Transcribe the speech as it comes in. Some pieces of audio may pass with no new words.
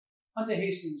Hunter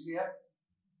Hastings here.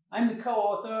 I'm the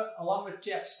co-author, along with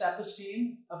Jeff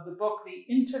Saperstein, of the book, The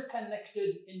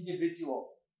Interconnected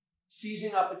Individual,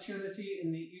 Seizing Opportunity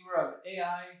in the Era of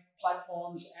AI,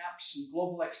 Platforms, Apps, and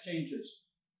Global Exchanges.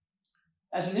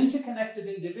 As an interconnected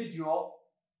individual,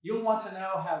 you'll want to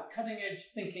know how cutting-edge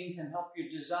thinking can help you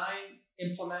design,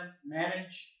 implement,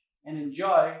 manage, and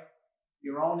enjoy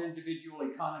your own individual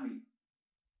economy.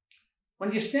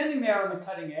 When you're standing there on the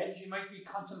cutting edge, you might be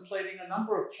contemplating a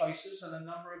number of choices and a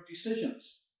number of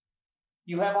decisions.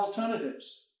 You have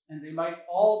alternatives, and they might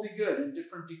all be good in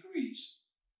different degrees.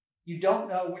 You don't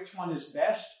know which one is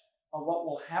best or what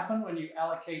will happen when you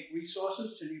allocate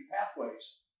resources to new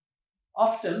pathways.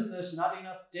 Often, there's not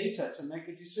enough data to make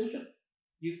a decision.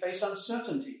 You face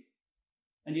uncertainty,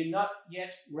 and you're not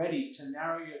yet ready to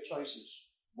narrow your choices.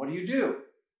 What do?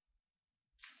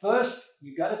 First,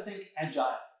 you got to think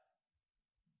agile.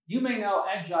 You may know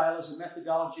agile as a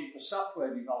methodology for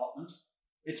software development.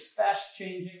 It's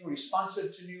fast-changing,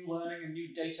 responsive to new learning and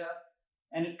new data,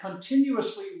 and it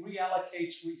continuously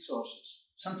reallocates resources,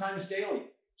 sometimes daily,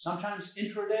 sometimes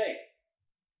intraday.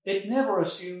 It never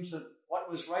assumes that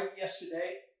what was right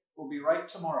yesterday will be right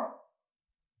tomorrow.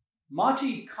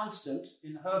 Marty Constant,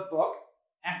 in her book,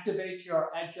 Activate Your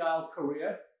Agile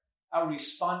Career, How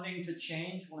Responding to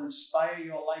Change Will Inspire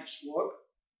Your Life's Work,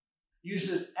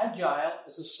 uses agile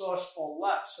as a source for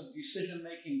lots of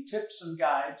decision-making tips and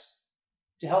guides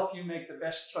to help you make the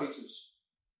best choices.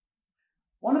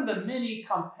 One of the many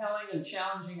compelling and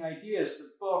challenging ideas the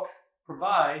book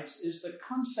provides is the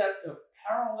concept of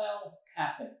parallel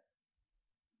pathing.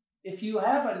 If you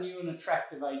have a new and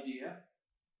attractive idea,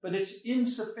 but it's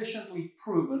insufficiently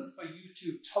proven for you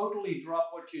to totally drop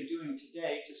what you're doing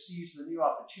today to seize the new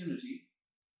opportunity,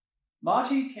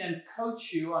 Marty can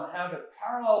coach you on how to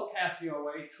parallel path your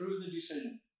way through the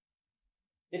decision.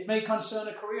 It may concern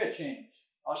a career change,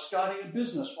 or starting a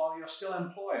business while you're still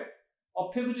employed,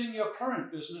 or pivoting your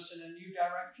current business in a new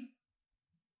direction.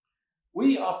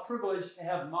 We are privileged to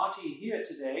have Marty here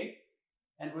today,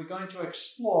 and we're going to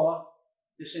explore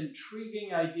this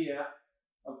intriguing idea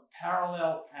of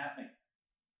parallel pathing.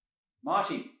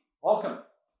 Marty, welcome.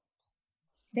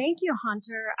 Thank you,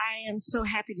 Hunter. I am so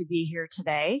happy to be here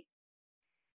today.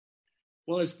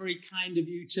 Well, it's very kind of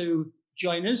you to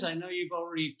join us. I know you've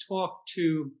already talked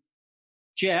to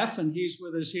Jeff, and he's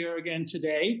with us here again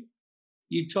today.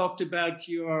 You talked about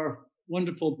your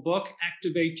wonderful book,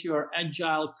 Activate Your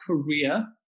Agile Career.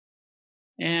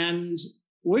 And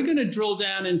we're going to drill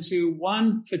down into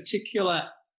one particular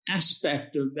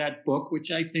aspect of that book,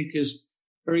 which I think is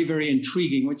very, very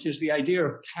intriguing, which is the idea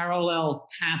of parallel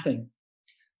pathing.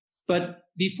 But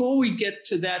before we get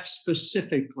to that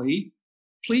specifically,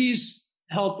 please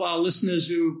help our listeners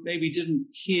who maybe didn't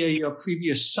hear your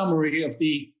previous summary of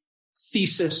the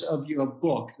thesis of your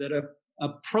book, that a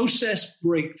process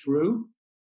breakthrough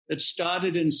that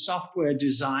started in software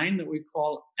design that we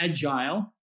call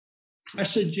agile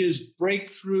presages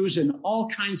breakthroughs in all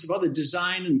kinds of other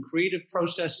design and creative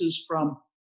processes, from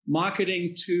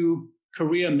marketing to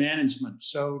career management.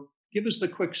 So give us the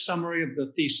quick summary of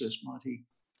the thesis, Marty.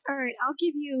 All right, I'll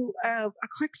give you a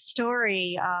quick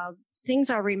story.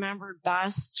 Things are remembered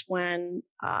best when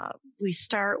we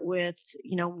start with,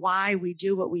 why we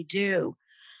do what we do.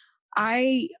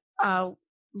 I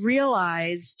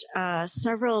realized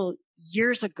several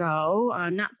years ago,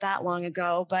 not that long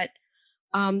ago, but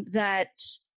that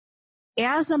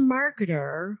as a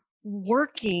marketer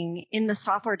working in the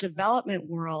software development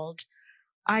world,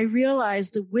 I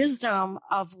realized the wisdom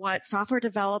of what software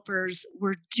developers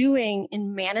were doing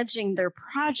in managing their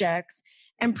projects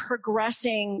and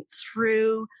progressing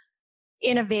through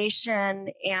innovation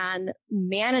and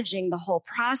managing the whole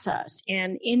process.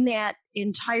 And in that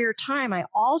entire time, I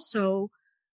also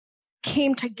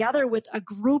came together with a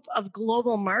group of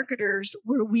global marketers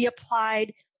where we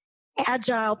applied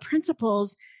agile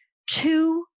principles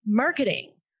to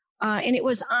marketing. And it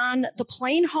was on the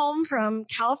plane home from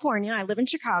California, I live in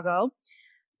Chicago,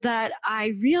 that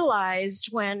I realized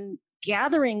when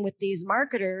gathering with these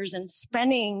marketers and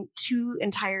spending 2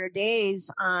 entire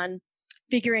days on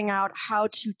figuring out how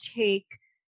to take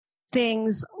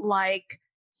things like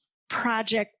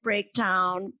project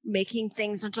breakdown, making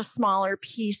things into smaller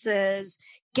pieces,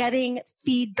 getting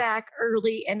feedback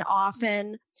early and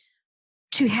often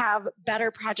to have better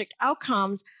project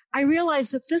outcomes, I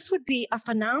realized that this would be a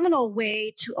phenomenal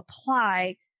way to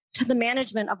apply to the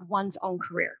management of one's own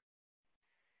career.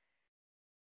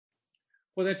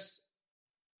 Well,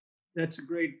 that's a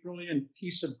great, brilliant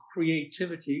piece of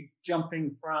creativity,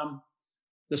 jumping from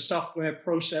the software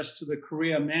process to the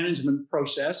career management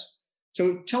process.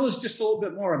 So tell us just a little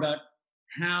bit more about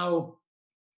how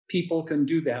people can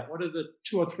do that? What are the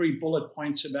 2 or 3 bullet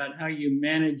points about how you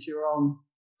manage your own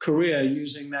career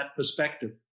using that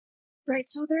perspective? Right.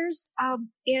 So there's,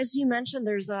 as you mentioned,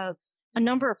 there's a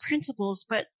number of principles,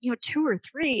 but 2 or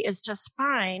 3 is just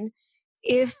fine.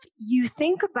 If you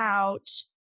think about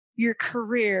your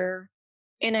career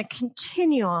in a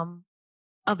continuum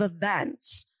of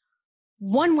events,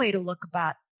 one way to look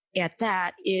at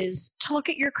that is to look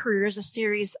at your career as a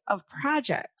series of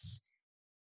projects.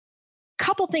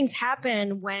 Couple things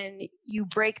happen when you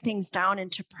break things down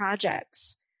into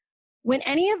projects. When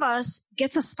any of us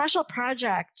gets a special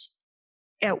project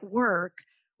at work,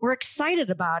 we're excited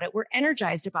about it. We're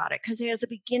energized about it because it has a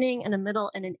beginning and a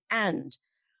middle and an end.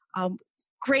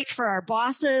 Great for our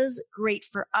bosses, great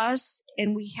for us,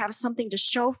 and we have something to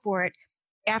show for it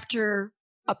after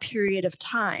a period of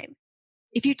time.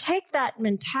 If you take that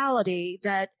mentality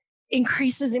that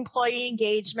increases employee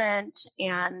engagement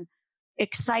and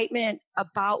excitement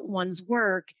about one's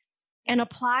work and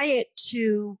apply it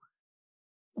to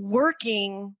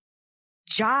working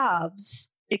jobs,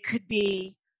 it could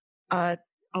be a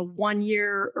 1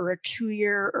 year or a 2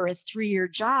 year or a 3 year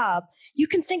job. You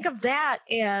can think of that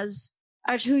as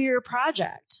a 2 year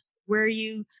project where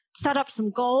you set up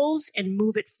some goals and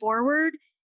move it forward,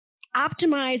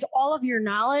 optimize all of your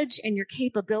knowledge and your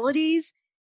capabilities,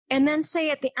 and then say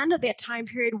at the end of that time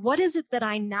period, what is it that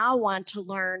I now want to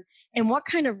learn and what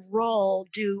kind of role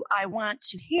do I want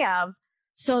to have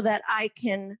so that I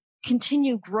can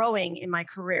continue growing in my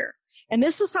career? And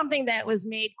this is something that was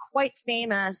made quite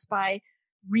famous by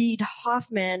Reid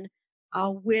Hoffman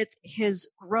with his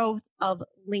growth of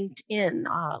LinkedIn.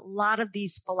 A lot of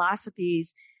these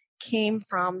philosophies came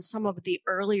from some of the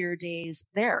earlier days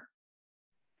there.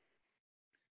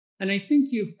 And I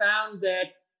think you found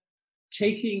that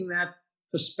taking that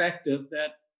perspective,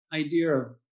 that idea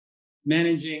of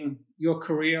managing your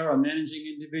career or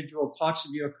managing individual parts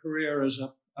of your career as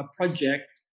a project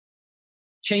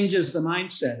changes the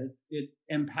mindset. It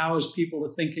empowers people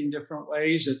to think in different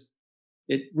ways.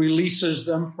 It releases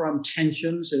them from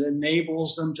tensions. It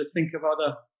enables them to think of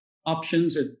other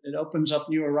options. It opens up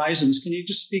new horizons. Can you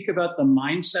just speak about the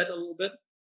mindset a little bit?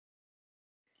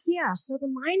 Yeah, so the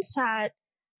mindset,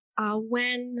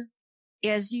 when,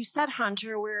 as you said,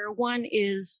 Hunter, where one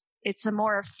is, it's a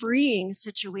more freeing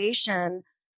situation.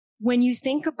 When you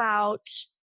think about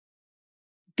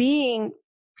being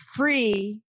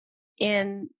free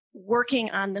in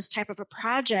working on this type of a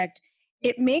project,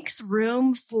 it makes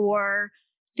room for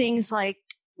things like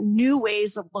new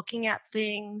ways of looking at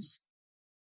things,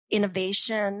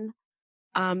 innovation,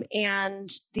 and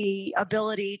the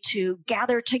ability to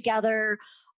gather together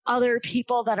other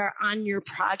people that are on your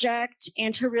project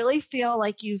and to really feel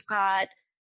like you've got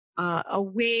a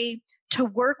way to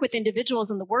work with individuals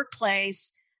in the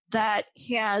workplace that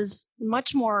has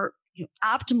much more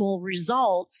optimal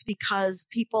results because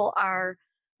people are,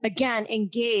 again,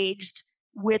 engaged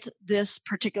with this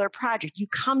particular project. You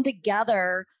come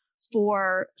together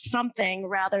for something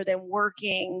rather than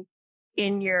working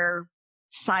in your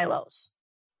silos.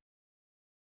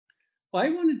 Well, I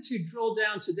wanted to drill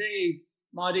down today,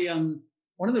 Marty, on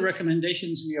one of the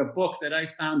recommendations in your book that I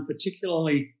found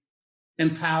particularly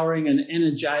empowering and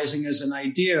energizing as an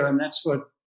idea, and that's what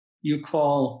you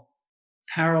call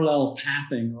parallel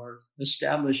pathing or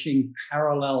establishing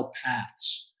parallel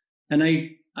paths. And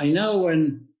I know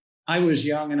when I was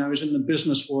young and I was in the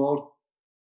business world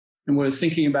and we're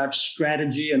thinking about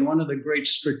strategy, and one of the great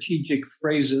strategic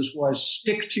phrases was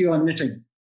stick to your knitting,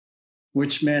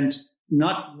 which meant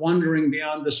not wandering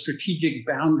beyond the strategic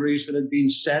boundaries that had been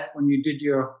set when you did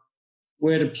your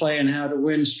where to play and how to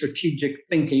win strategic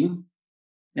thinking,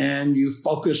 and you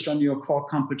focused on your core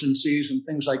competencies and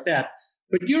things like that.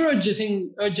 But you're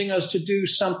urging us to do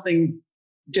something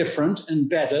different and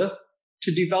better,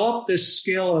 to develop this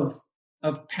skill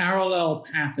of parallel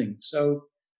pathing. So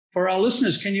for our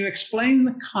listeners, can you explain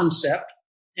the concept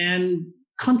and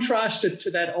contrast it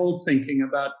to that old thinking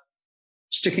about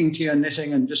sticking to your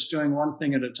knitting and just doing one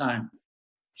thing at a time?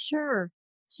 Sure.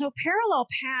 So parallel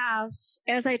paths,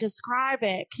 as I describe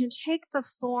it, can take the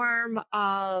form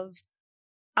of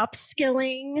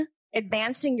upskilling,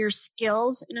 advancing your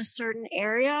skills in a certain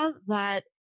area that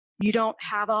you don't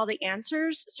have all the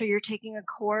answers. So you're taking a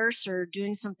course or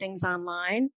doing some things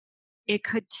online. It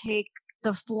could take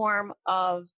the form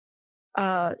of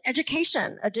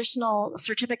education, additional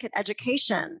certificate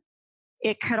education.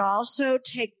 It could also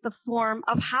take the form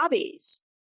of hobbies.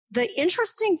 The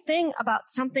interesting thing about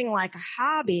something like a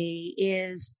hobby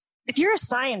is if you're a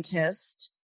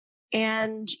scientist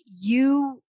and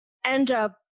you end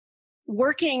up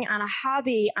working on a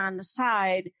hobby on the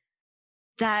side,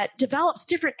 that develops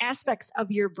different aspects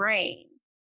of your brain.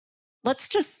 Let's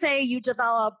just say you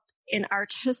develop an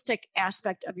artistic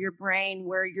aspect of your brain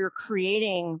where you're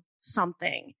creating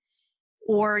something,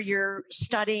 or you're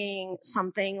studying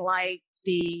something like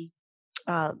the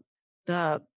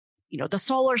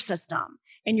solar system,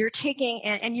 and you're taking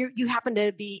and you happen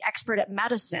to be expert at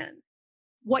medicine.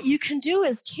 What you can do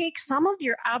is take some of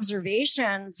your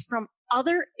observations from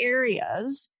other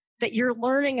areas that you're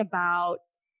learning about,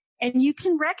 and you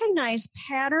can recognize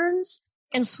patterns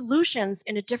and solutions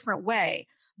in a different way,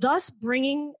 thus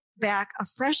bringing back a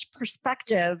fresh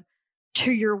perspective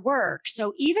to your work.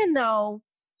 So even though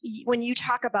when you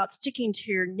talk about sticking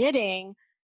to your knitting,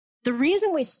 the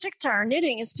reason we stick to our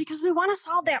knitting is because we want to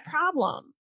solve that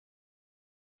problem.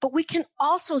 But we can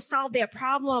also solve that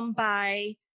problem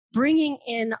by bringing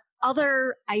in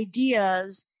other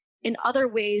ideas in other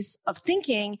ways of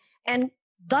thinking, and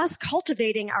thus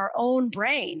cultivating our own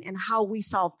brain and how we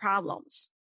solve problems.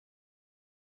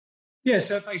 Yeah,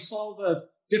 so if I solve a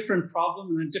different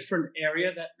problem in a different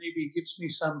area, that maybe gives me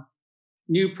some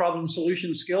new problem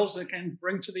solution skills that can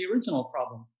bring to the original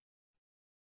problem.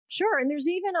 Sure, and there's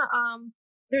even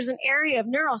there's an area of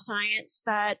neuroscience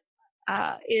that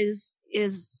is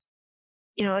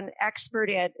an expert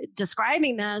at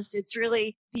describing this. It's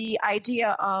really the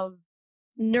idea of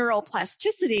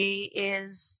neuroplasticity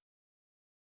is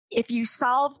if you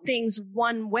solve things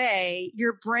one way,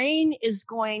 your brain is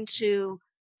going to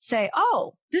say,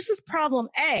 oh, this is problem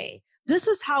A. This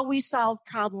is how we solve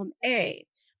problem A.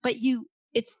 But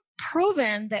it's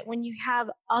proven that when you have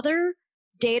other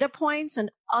data points and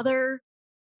other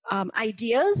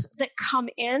ideas that come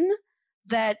in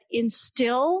that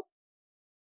instill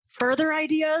further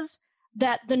ideas,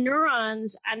 that the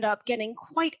neurons end up getting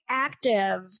quite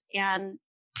active and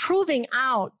proving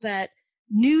out that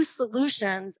new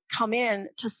solutions come in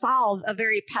to solve a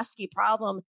very pesky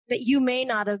problem that you may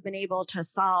not have been able to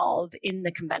solve in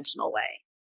the conventional way.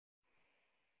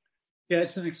 Yeah,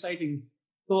 it's an exciting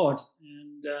thought,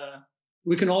 and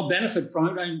we can all benefit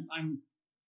from it.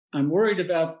 I'm worried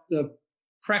about the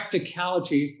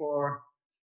practicality for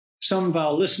some of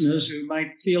our listeners who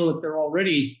might feel that they're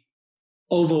already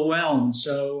overwhelmed.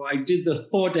 So I did the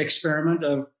thought experiment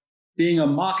of being a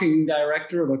marketing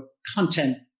director of a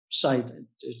content site.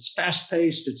 It's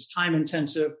fast-paced, it's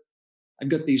time-intensive. I've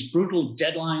got these brutal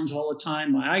deadlines all the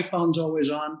time. My iPhone's always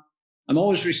on. I'm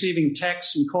always receiving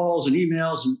texts and calls and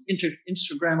emails and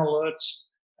Instagram alerts.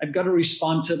 I've got to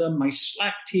respond to them. My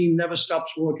Slack team never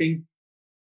stops working.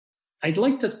 I'd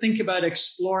like to think about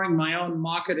exploring my own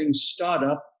marketing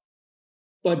startup,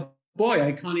 but boy,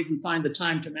 I can't even find the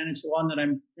time to manage the one that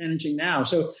I'm managing now.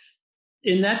 So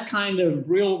in that kind of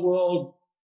real world,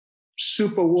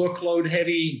 super workload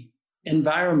heavy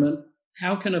environment,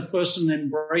 how can a person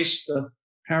embrace the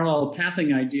parallel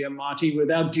pathing idea, Marty,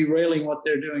 without derailing what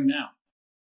they're doing now?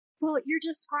 Well, you're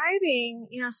describing,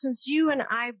 since you and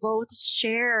I both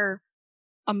share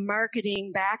a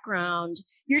marketing background,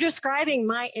 you're describing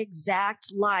my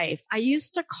exact life. I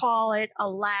used to call it a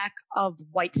lack of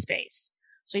white space.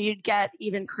 So you'd get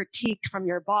even critiqued from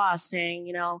your boss saying,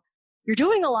 you're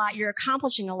doing a lot, you're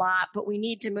accomplishing a lot, but we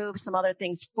need to move some other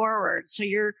things forward. So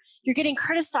you're getting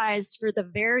criticized for the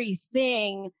very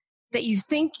thing that you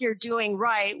think you're doing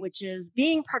right, which is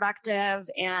being productive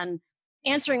and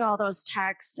answering all those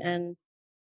texts and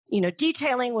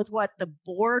detailing with what the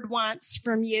board wants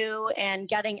from you and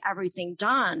getting everything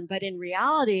done. But in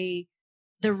reality,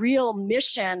 the real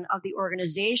mission of the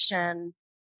organization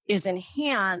is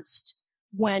enhanced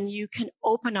when you can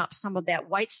open up some of that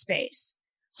white space.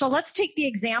 So let's take the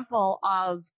example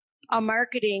of a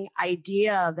marketing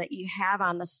idea that you have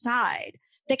on the side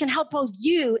that can help both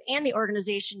you and the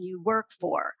organization you work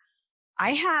for.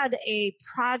 I had a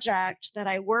project that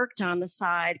I worked on the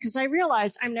side because I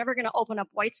realized I'm never going to open up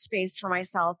white space for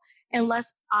myself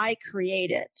unless I create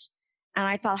it. And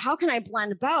I thought, how can I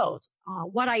blend both?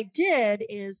 What I did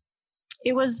is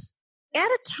it was at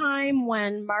a time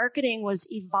when marketing was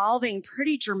evolving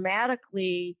pretty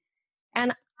dramatically,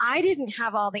 and I didn't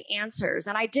have all the answers,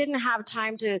 and I didn't have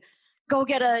time to go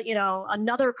get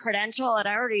another credential. And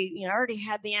I already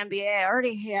had the MBA. I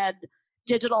already had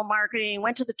digital marketing,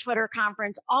 went to the Twitter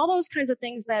conference, all those kinds of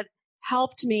things that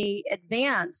helped me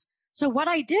advance. So what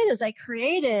I did is I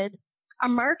created a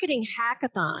marketing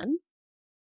hackathon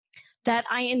that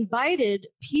I invited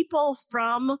people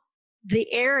from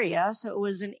the area. So it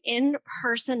was an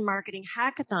in-person marketing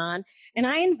hackathon. And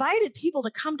I invited people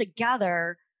to come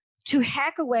together to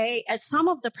hack away at some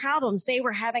of the problems they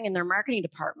were having in their marketing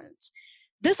departments.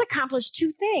 This accomplished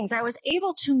two things. I was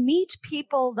able to meet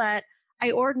people that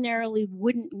I ordinarily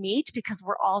wouldn't meet because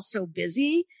we're all so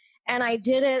busy. And I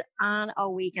did it on a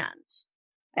weekend.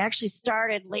 I actually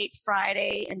started late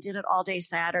Friday and did it all day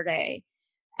Saturday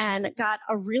and got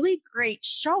a really great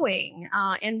showing.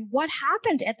 And what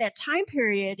happened at that time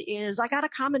period is I got a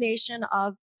combination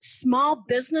of small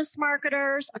business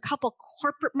marketers, a couple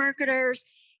corporate marketers,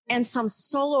 and some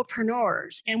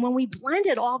solopreneurs. And when we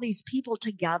blended all these people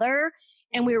together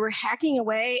and we were hacking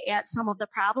away at some of the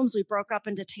problems, we broke up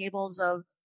into tables of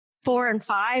 4 and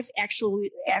 5.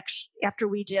 Actually, after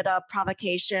we did a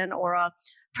provocation or a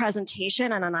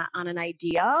presentation on an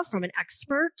idea from an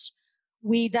expert,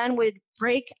 we then would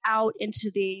break out into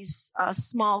these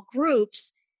small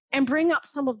groups and bring up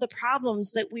some of the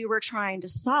problems that we were trying to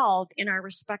solve in our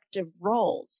respective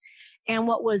roles. And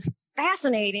what was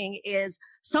fascinating is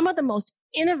some of the most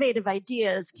innovative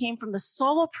ideas came from the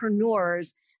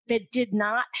solopreneurs that did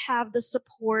not have the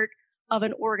support of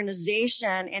an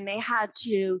organization, and they had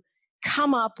to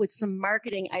come up with some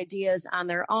marketing ideas on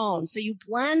their own. So you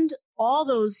blend all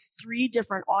those 3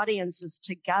 different audiences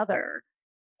together.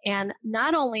 And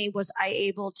not only was I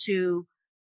able to,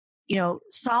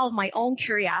 solve my own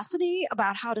curiosity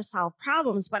about how to solve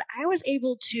problems, but I was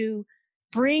able to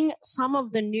bring some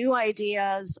of the new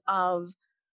ideas of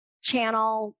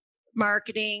channel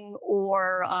marketing,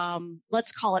 or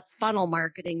let's call it funnel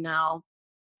marketing now,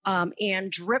 and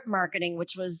drip marketing,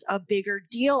 which was a bigger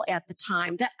deal at the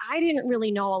time that I didn't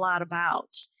really know a lot about.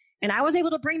 And I was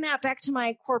able to bring that back to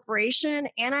my corporation,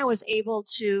 and I was able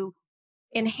to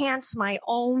enhance my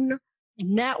own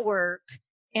network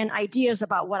and ideas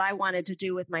about what I wanted to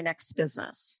do with my next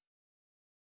business.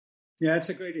 Yeah, it's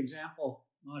a great example,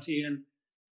 Marty. And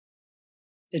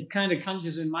it kind of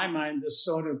conjures in my mind this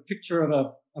sort of picture of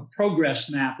a progress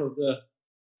map of the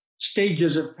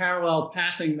stages of parallel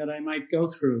pathing that I might go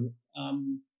through.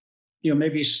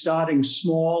 Maybe starting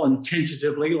small and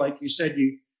tentatively, like you said,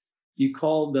 you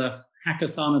called the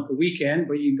hackathon at the weekend,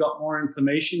 but you got more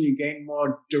information, you gained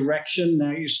more direction.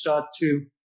 Now you start to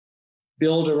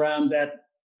build around that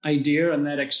idea and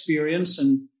that experience.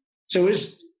 And so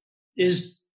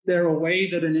is there a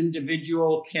way that an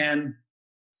individual can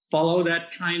follow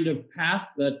that kind of path,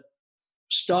 that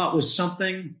start with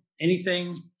something,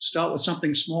 start with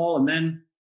something small and then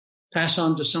pass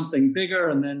on to something bigger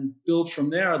and then build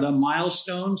from there? Are there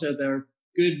milestones? Are there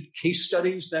good case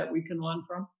studies that we can learn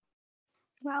from?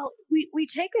 Well, we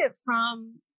take it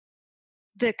from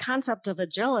the concept of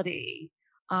agility.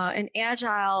 An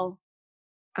agile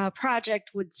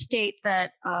project would state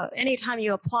that anytime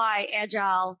you apply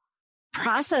agile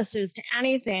processes to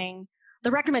anything,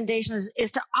 the recommendation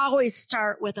is to always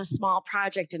start with a small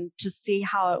project and to see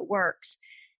how it works.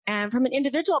 And from an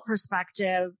individual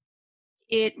perspective,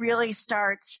 it really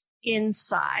starts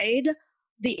inside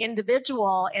the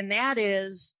individual. And that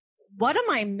is, what am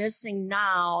I missing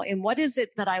now? And what is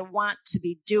it that I want to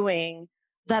be doing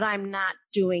that I'm not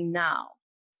doing now?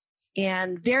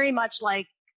 And very much like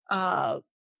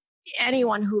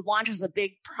anyone who launches a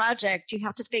big project, you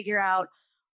have to figure out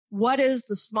what is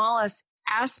the smallest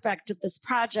aspect of this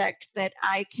project that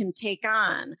I can take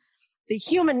on. The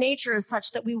human nature is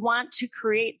such that we want to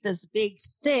create this big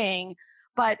thing,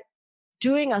 but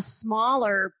doing a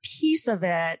smaller piece of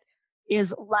it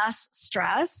is less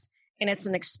stress, and it's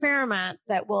an experiment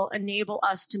that will enable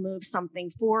us to move something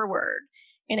forward.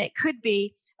 And it could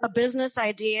be a business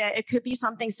idea. It could be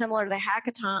something similar to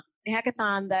the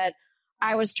hackathon that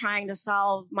I was trying to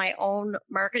solve my own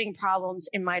marketing problems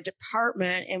in my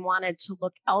department and wanted to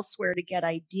look elsewhere to get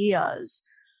ideas.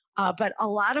 But a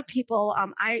lot of people,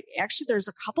 there's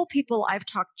a couple people I've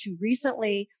talked to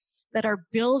recently that are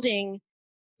building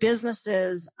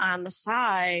businesses on the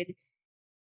side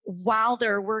while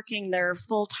they're working their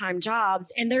full-time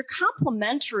jobs, and they're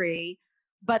complementary,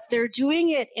 but they're doing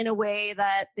it in a way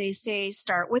that they say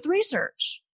start with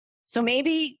research. So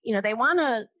maybe, they want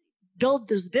to build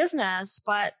this business,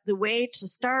 but the way to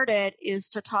start it is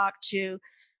to talk to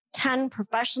 10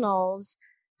 professionals,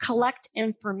 collect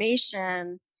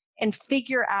information, and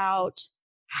figure out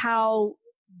how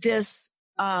this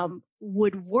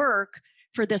would work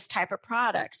for this type of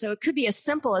product. So it could be as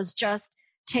simple as just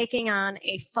taking on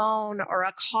a phone or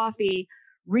a coffee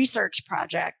research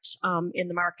project in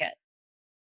the market.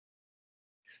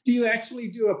 Do you actually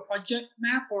do a project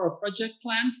map or a project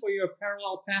plan for your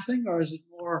parallel pathing, or is it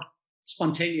more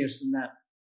spontaneous than that?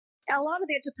 A lot of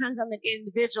it depends on the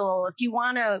individual. If you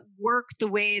want to work the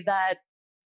way that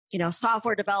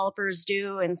software developers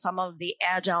do and some of the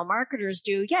agile marketers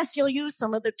do, yes, you'll use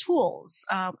some of the tools.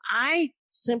 I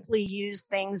simply use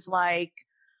things like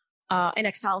an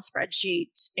Excel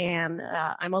spreadsheet, and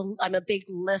I'm a big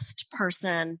list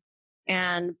person,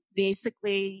 and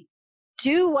basically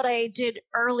do what I did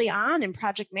early on in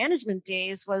project management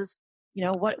days was,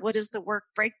 what is the work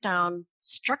breakdown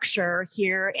structure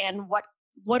here, and what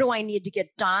do I need to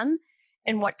get done,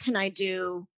 and what can I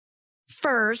do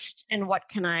first, and what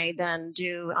can I then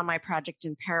do on my project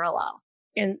in parallel?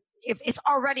 And if it's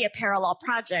already a parallel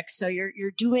project, so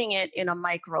you're doing it in a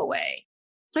micro way.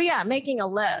 So yeah, making a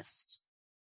list.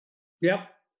 Yep.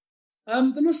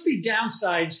 There must be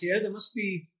downsides here. There must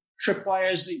be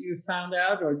tripwires that you've found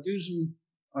out, or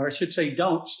or I should say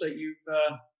don'ts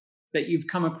that you've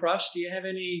come across. Do you have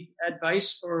any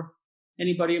advice for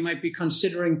anybody who might be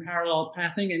considering parallel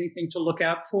pathing? Anything to look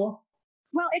out for?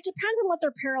 Well, it depends on what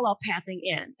they're parallel pathing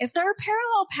in. If they're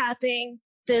parallel pathing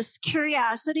this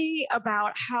curiosity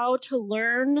about how to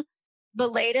learn the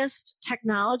latest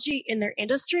technology in their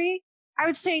industry, I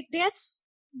would say that's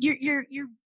you're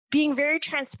being very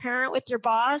transparent with your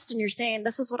boss, and you're saying,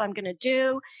 this is what I'm going to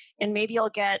do. And maybe you'll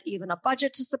get even a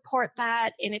budget to support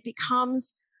that. And it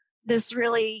becomes this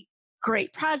really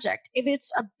great project. If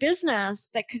it's a business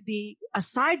that could be a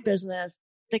side business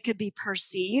that could be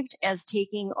perceived as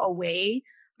taking away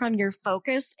from your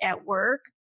focus at work,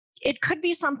 it could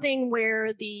be something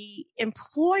where the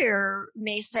employer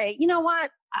may say, you know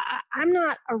what, I'm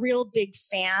not a real big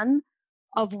fan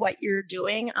of what you're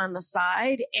doing on the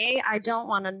side. I don't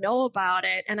want to know about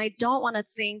it. And I don't want to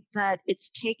think that it's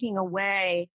taking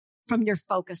away from your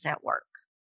focus at work.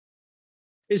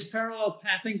 Is parallel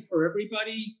pathing for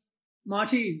everybody,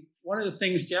 Marty? One of the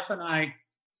things Jeff and I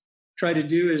try to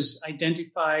do is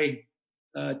identify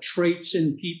traits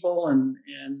in people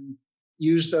and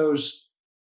use those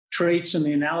traits and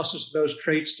the analysis of those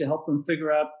traits to help them figure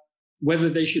out whether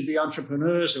they should be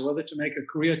entrepreneurs or whether to make a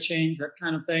career change, that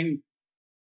kind of thing.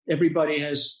 Everybody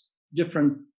has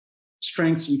different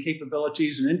strengths and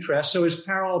capabilities and interests. So is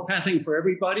parallel pathing for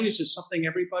everybody? Is it something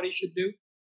everybody should do?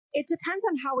 It depends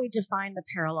on how we define the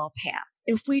parallel path.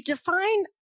 If we define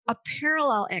a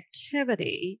parallel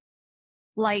activity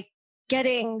like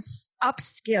getting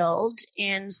upskilled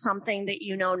in something that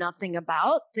you know nothing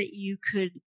about, that you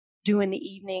could do in the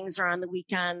evenings or on the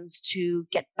weekends to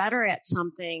get better at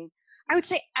something, I would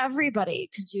say everybody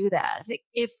could do that.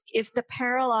 If the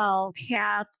parallel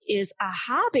path is a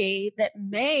hobby that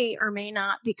may or may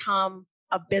not become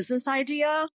a business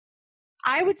idea,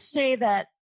 I would say that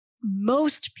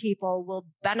most people will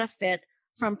benefit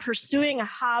from pursuing a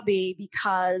hobby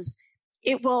because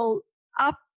it will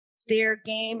up their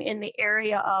game in the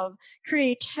area of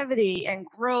creativity and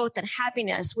growth and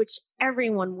happiness, which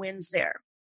everyone wins there.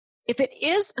 If it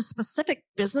is a specific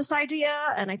business idea,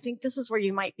 and I think this is where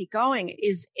you might be going,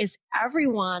 is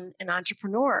everyone an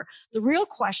entrepreneur? The real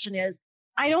question is,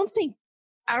 I don't think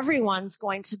everyone's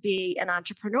going to be an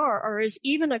entrepreneur or is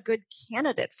even a good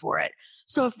candidate for it.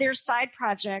 So if a side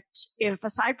project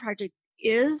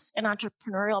is an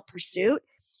entrepreneurial pursuit,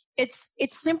 it's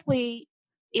simply,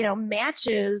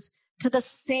 matches to the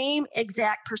same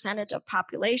exact percentage of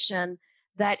population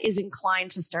that is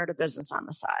inclined to start a business on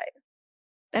the side.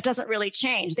 That doesn't really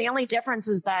change. The only difference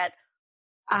is that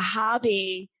a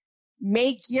hobby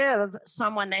may give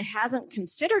someone that hasn't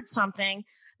considered something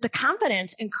the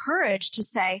confidence and courage to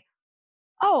say,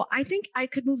 oh, I think I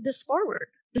could move this forward,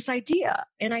 this idea.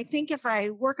 And I think if I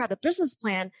work out a business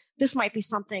plan, this might be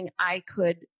something I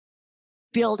could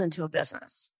build into a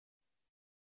business.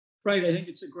 Right. I think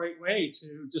it's a great way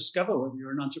to discover whether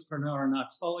you're an entrepreneur or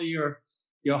not. Follow your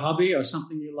hobby or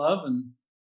something you love and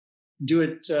do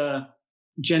it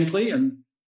gently, and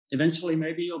eventually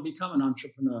maybe you'll become an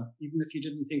entrepreneur, even if you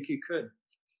didn't think you could.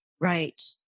 Right.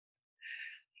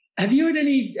 Have you had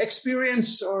any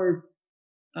experience or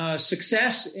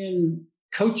success in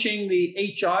coaching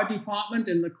the HR department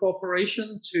in the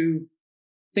corporation to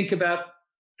think about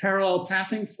parallel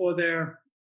pathing for their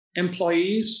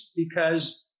employees?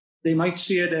 Because they might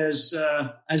see it as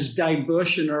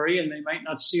diversionary, and they might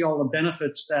not see all the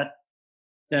benefits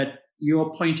that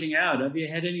you're pointing out. Have you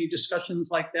had any discussions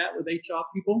like that with HR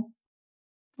people?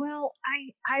 Well,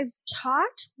 I've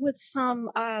talked with some,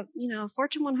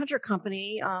 Fortune 100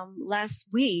 company last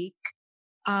week.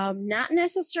 Not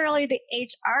necessarily the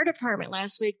HR department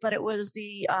last week, but it was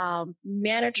the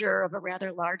manager of a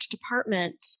rather large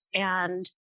department. And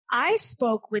I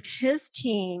spoke with his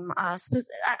team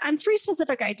on three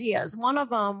specific ideas. One of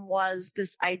them was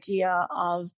this idea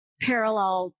of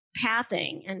parallel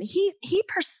pathing. And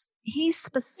he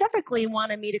specifically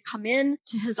wanted me to come in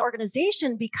to his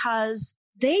organization because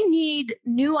they need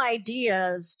new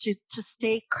ideas to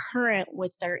stay current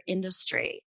with their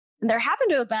industry. And there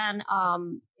happened to have been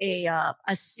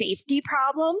a safety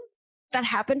problem that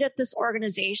happened at this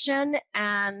organization.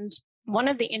 And one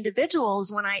of the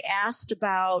individuals, when I asked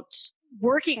about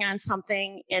working on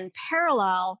something in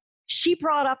parallel, she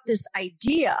brought up this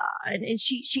idea, and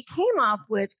she came up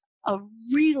with a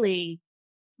really,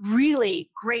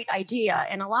 really great idea.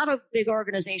 And a lot of big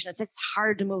organizations, it's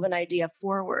hard to move an idea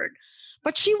forward.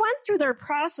 But she went through their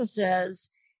processes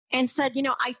and said,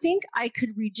 I think I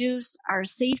could reduce our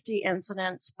safety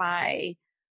incidents by,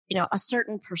 a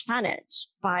certain percentage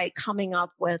by coming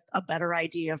up with a better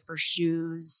idea for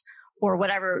shoes or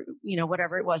whatever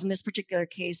it was. In this particular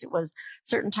case, it was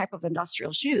certain type of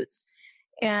industrial shoes.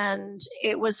 And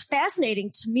it was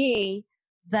fascinating to me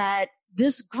that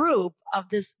this group of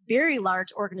this very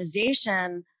large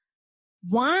organization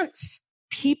wants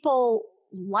people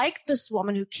like this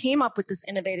woman who came up with this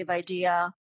innovative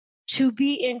idea to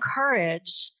be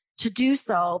encouraged to do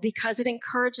so because it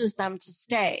encourages them to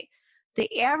stay.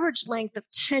 The average length of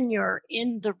tenure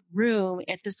in the room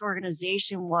at this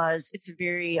organization it's a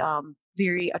very,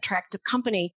 very attractive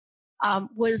company,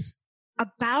 was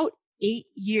about 8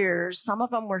 years. Some of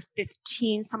them were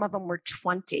 15, some of them were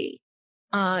 20.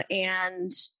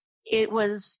 And it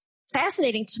was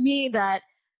fascinating to me that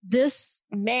this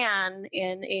man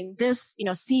in this,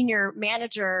 senior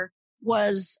manager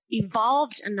was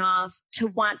evolved enough to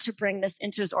want to bring this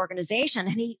into his organization.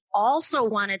 And he also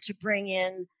wanted to bring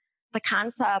in the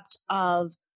concept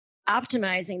of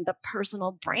optimizing the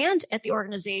personal brand at the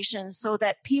organization so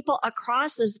that people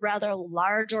across this rather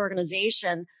large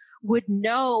organization would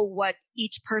know what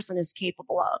each person is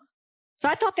capable of. So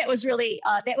I thought that was really,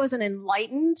 that was an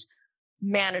enlightened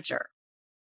manager.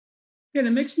 Yeah, and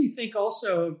it makes me think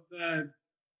also of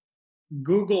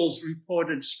Google's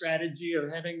reported strategy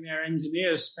of having their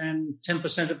engineers spend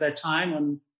 10% of their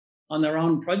time on their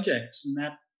own projects. And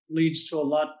that leads to a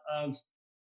lot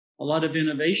of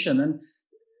innovation. And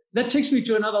that takes me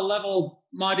to another level,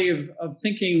 Marty, of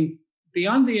thinking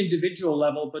beyond the individual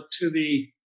level, but to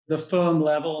the firm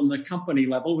level and the company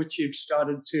level, which you've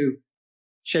started to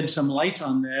shed some light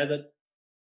on there, that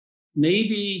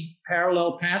maybe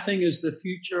parallel pathing is the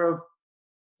future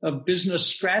of business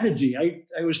strategy.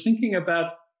 I was thinking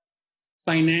about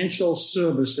financial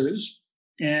services,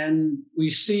 and we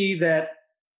see that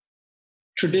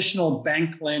traditional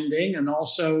bank lending and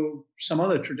also some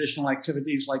other traditional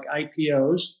activities like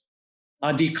IPOs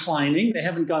are declining. They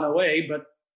haven't gone away, but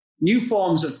new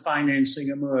forms of financing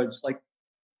emerge, like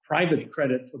private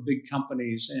credit for big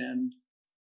companies and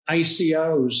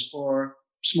ICOs for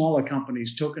smaller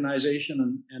companies, tokenization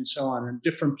and so on, and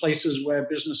different places where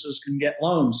businesses can get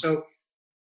loans. So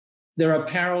there are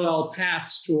parallel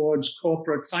paths towards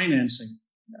corporate financing.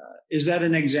 Is that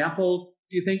an example,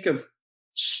 do you think, of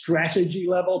strategy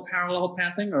level parallel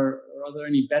pathing, or are there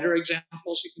any better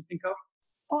examples you can think of?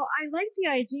 Well, I like the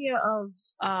idea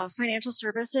of financial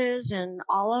services and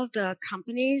all of the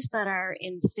companies that are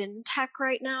in fintech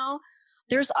right now.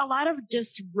 There's a lot of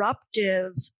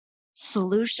disruptive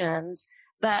solutions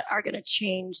that are going to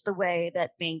change the way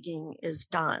that banking is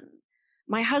done.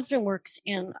 My husband works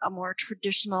in a more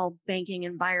traditional banking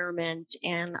environment,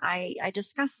 and I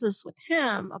discussed this with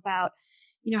him about,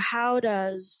 how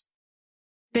does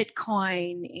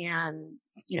Bitcoin and,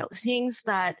 things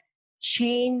that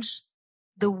change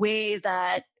the way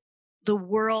that the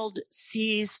world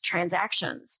sees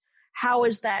transactions, how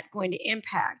is that going to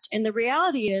impact? And the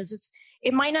reality is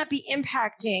it might not be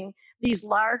impacting these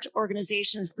large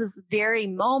organizations this very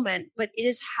moment, but it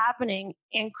is happening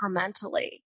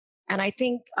incrementally. And I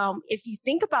think if you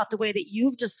think about the way that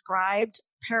you've described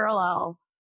parallel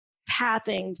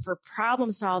pathing for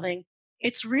problem solving,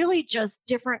 it's really just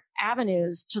different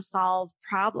avenues to solve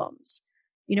problems.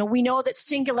 We know that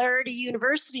Singularity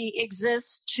University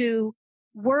exists to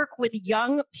work with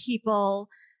young people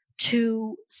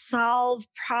to solve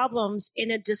problems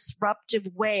in a disruptive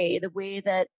way, the way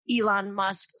that Elon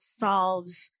Musk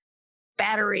solves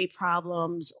battery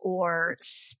problems or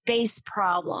space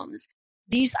problems.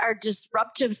 These are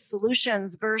disruptive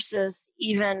solutions versus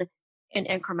even an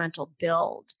incremental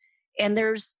build. And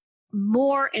there's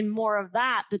more and more of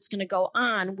that that's going to go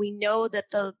on. We know that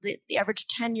the average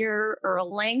tenure or a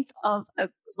length of a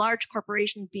large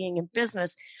corporation being in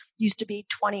business used to be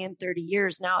 20 and 30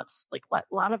 years. Now it's like a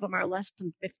lot of them are less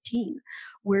than 15,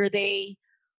 where they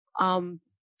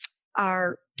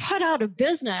are put out of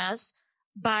business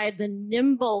by the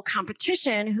nimble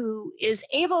competition who is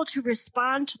able to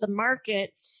respond to the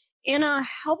market in a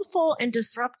helpful and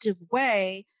disruptive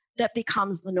way that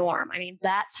becomes the norm. I mean,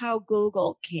 that's how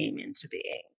Google came into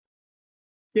being.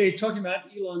 Yeah, you're talking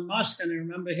about Elon Musk, and I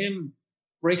remember him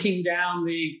breaking down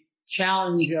the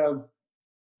challenge of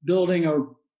building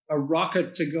a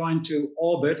rocket to go into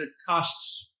orbit. It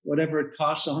costs whatever it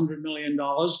costs, $100 million.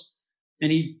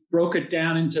 And he broke it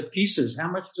down into pieces. How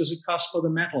much does it cost for the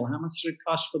metal? How much does it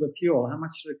cost for the fuel? How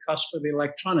much does it cost for the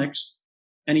electronics?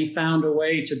 And he found a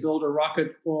way to build a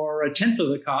rocket for a tenth of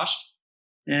the cost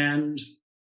and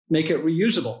make it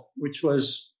reusable, which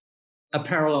was a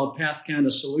parallel path kind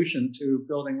of solution to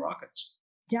building rockets.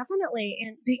 Definitely.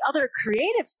 And the other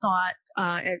creative thought,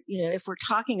 if we're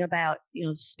talking about,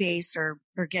 space or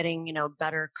getting,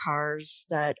 better cars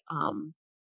that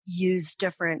use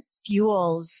different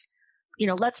fuels,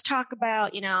 let's talk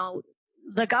about,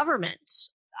 the government.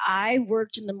 I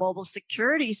worked in the mobile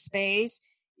security space.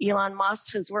 Elon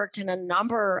Musk has worked in a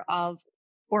number of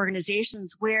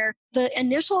organizations where the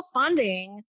initial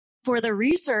funding for the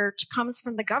research comes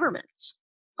from the government.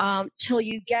 Till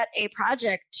you get a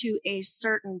project to a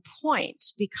certain point,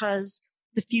 because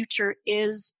the future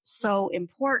is so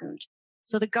important.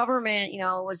 So the government,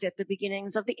 was at the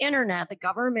beginnings of the internet. The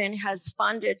government has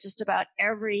funded just about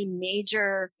every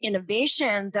major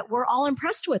innovation that we're all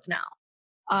impressed with now.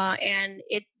 And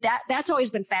that's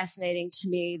always been fascinating to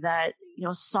me, that,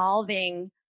 solving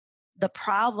the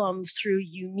problem through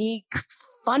unique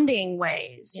funding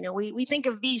ways. We think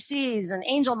of VCs and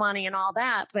angel money and all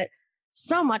that, but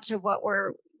so much of what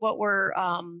we're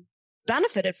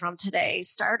benefited from today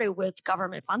started with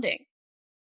government funding.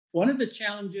 One of the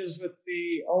challenges with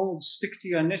the old stick to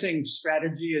your knitting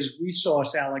strategy is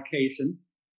resource allocation.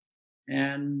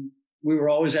 And we were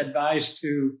always advised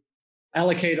to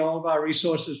allocate all of our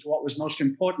resources to what was most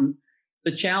important.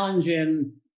 The challenge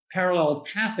in parallel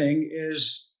pathing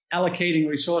is allocating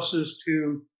resources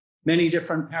to many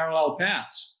different parallel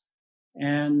paths.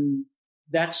 And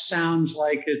that sounds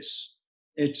like it's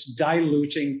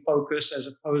diluting focus as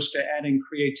opposed to adding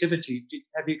creativity.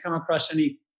 Have you come across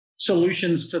any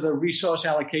solutions to the resource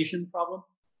allocation problem?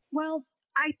 Well,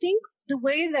 I think the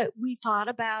way that we thought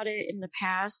about it in the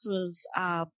past was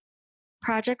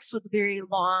projects with very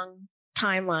long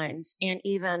timelines and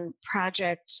even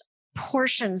project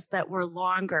portions that were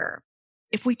longer.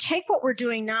 If we take what we're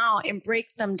doing now and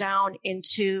break them down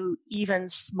into even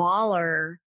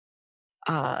smaller,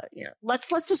 let's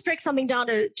just break something down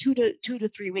to 2 to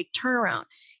 3 week turnaround.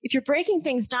 If you're breaking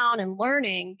things down and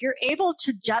learning, you're able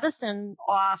to jettison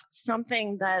off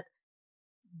something that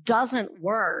doesn't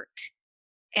work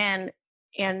and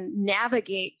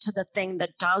navigate to the thing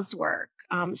that does work.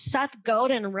 Seth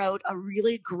Godin wrote a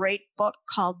really great book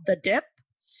called The Dip,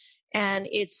 and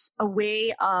it's a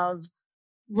way of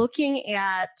looking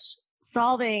at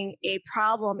solving a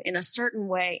problem in a certain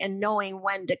way and knowing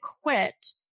when to quit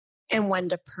and when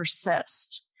to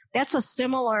persist. That's a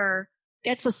similar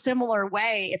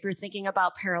way if you're thinking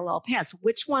about parallel paths.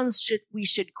 Which ones we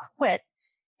should quit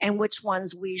and which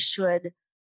ones we should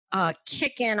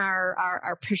kick in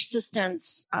our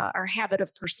persistence, our habit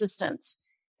of persistence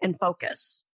and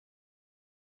focus.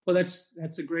 Well,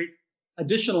 that's a great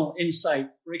additional insight,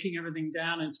 breaking everything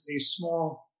down into these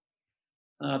small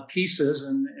pieces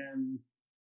and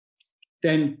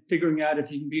then figuring out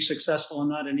if you can be successful or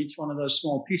not in each one of those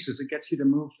small pieces. It gets you to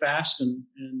move fast and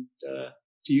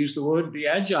to use the word, be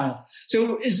agile.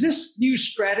 So is this new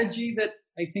strategy that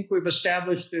I think we've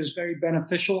established is very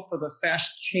beneficial for the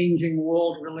fast-changing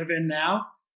world we live in now?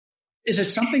 Is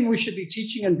it something we should be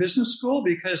teaching in business school?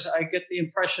 Because I get the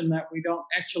impression that we don't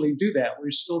actually do that.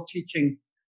 We're still teaching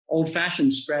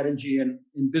old-fashioned strategy in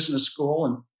business school.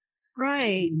 And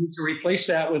right. We need to replace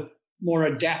that with more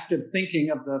adaptive thinking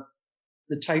of the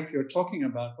type you're talking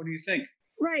about. What do you think?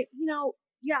 Right.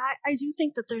 Yeah, I do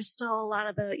think that there's still a lot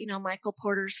of the, Michael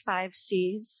Porter's 5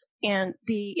 C's and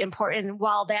the important,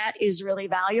 while that is really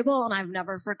valuable and I've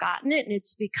never forgotten it. And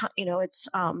it's become,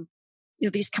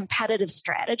 these competitive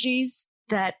strategies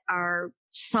that are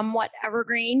somewhat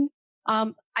evergreen.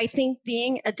 I think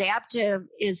being adaptive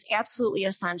is absolutely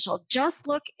essential. Just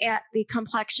look at the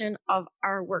complexion of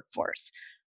our workforce.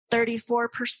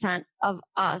 34% of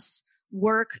us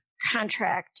work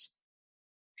contract,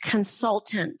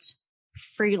 consultant,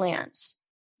 freelance.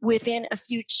 Within a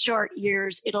few short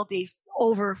years, it'll be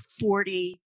over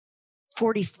 45%,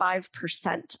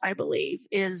 I believe,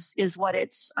 is what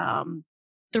it's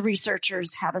the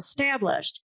researchers have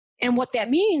established. And what that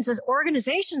means is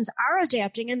organizations are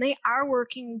adapting and they are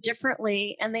working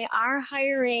differently and they are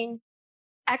hiring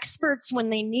experts when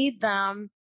they need them.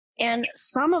 And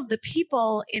some of the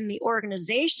people in the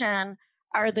organization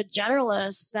are the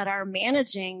generalists that are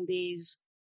managing these,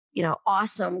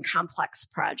 awesome, complex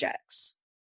projects.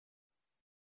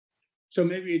 So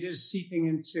maybe it is seeping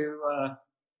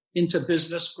into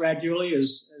business gradually,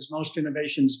 as most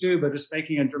innovations do, but it's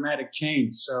making a dramatic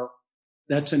change. So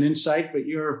that's an insight, but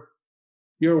you're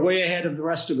way ahead of the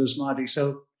rest of us, Marty.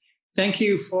 So thank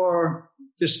you for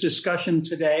this discussion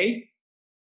today.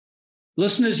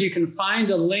 Listeners, you can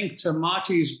find a link to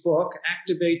Marty's book,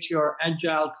 Activate Your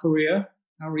Agile Career,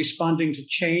 How Responding to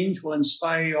Change Will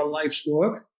Inspire Your Life's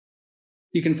Work.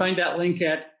 You can find that link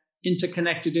at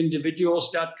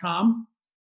interconnectedindividuals.com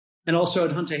and also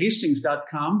at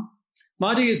hunterhastings.com.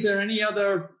 Marty, is there any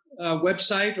other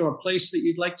website or a place that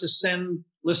you'd like to send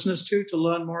listeners to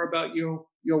learn more about your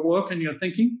work and your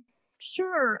thinking?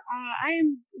 Sure. I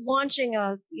am launching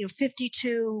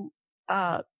 52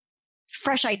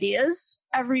 fresh ideas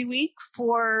every week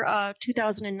for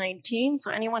 2019. So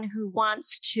anyone who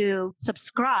wants to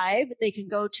subscribe, they can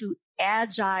go to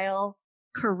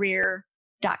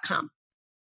agilecareer.com.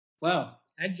 Wow.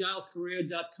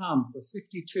 Agilecareer.com for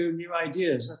 52 new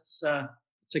ideas. It's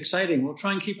exciting. We'll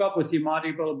try and keep up with you,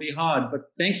 Marty, but it'll be hard.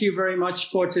 But thank you very much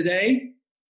for today.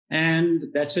 And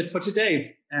that's it for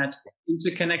today at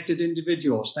Interconnected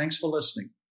Individuals. Thanks for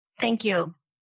listening. Thank you.